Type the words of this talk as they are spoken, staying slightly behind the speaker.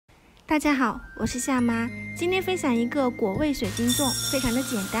大家好，我是夏妈，今天分享一个果味水晶粽，非常的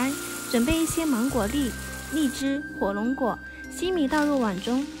简单。准备一些芒果粒、荔枝、火龙果，西米倒入碗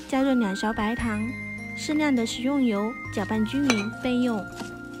中，加入2勺白糖，适量的食用油，搅拌均匀备用。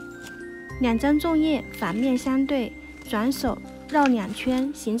2张粽叶反面相对，转手绕2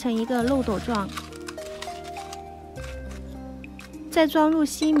圈，形成一个漏斗状，再装入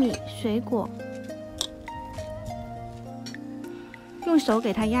西米、水果。用手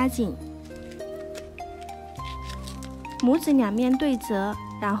给它压紧，拇指2面对折，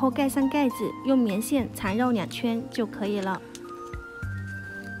然后盖上盖子，用棉线缠绕2圈就可以了。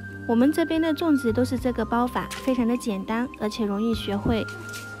我们这边的粽子都是这个包法，非常的简单，而且容易学会。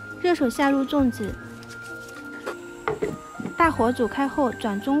热水下入粽子，大火煮开后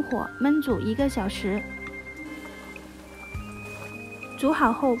转中火焖煮1个小时。煮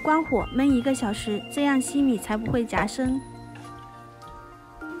好后关火焖1个小时，这样西米才不会夹生。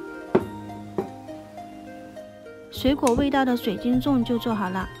水果味道的水晶粽就做好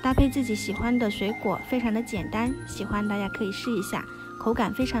了，搭配自己喜欢的水果，非常的简单，喜欢大家可以试一下，口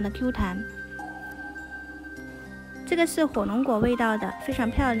感非常的 Q 弹。这个是火龙果味道的，非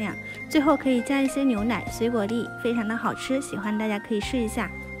常漂亮，最后可以加一些牛奶、水果粒，非常的好吃，喜欢大家可以试一下。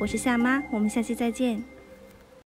我是夏妈，我们下期再见。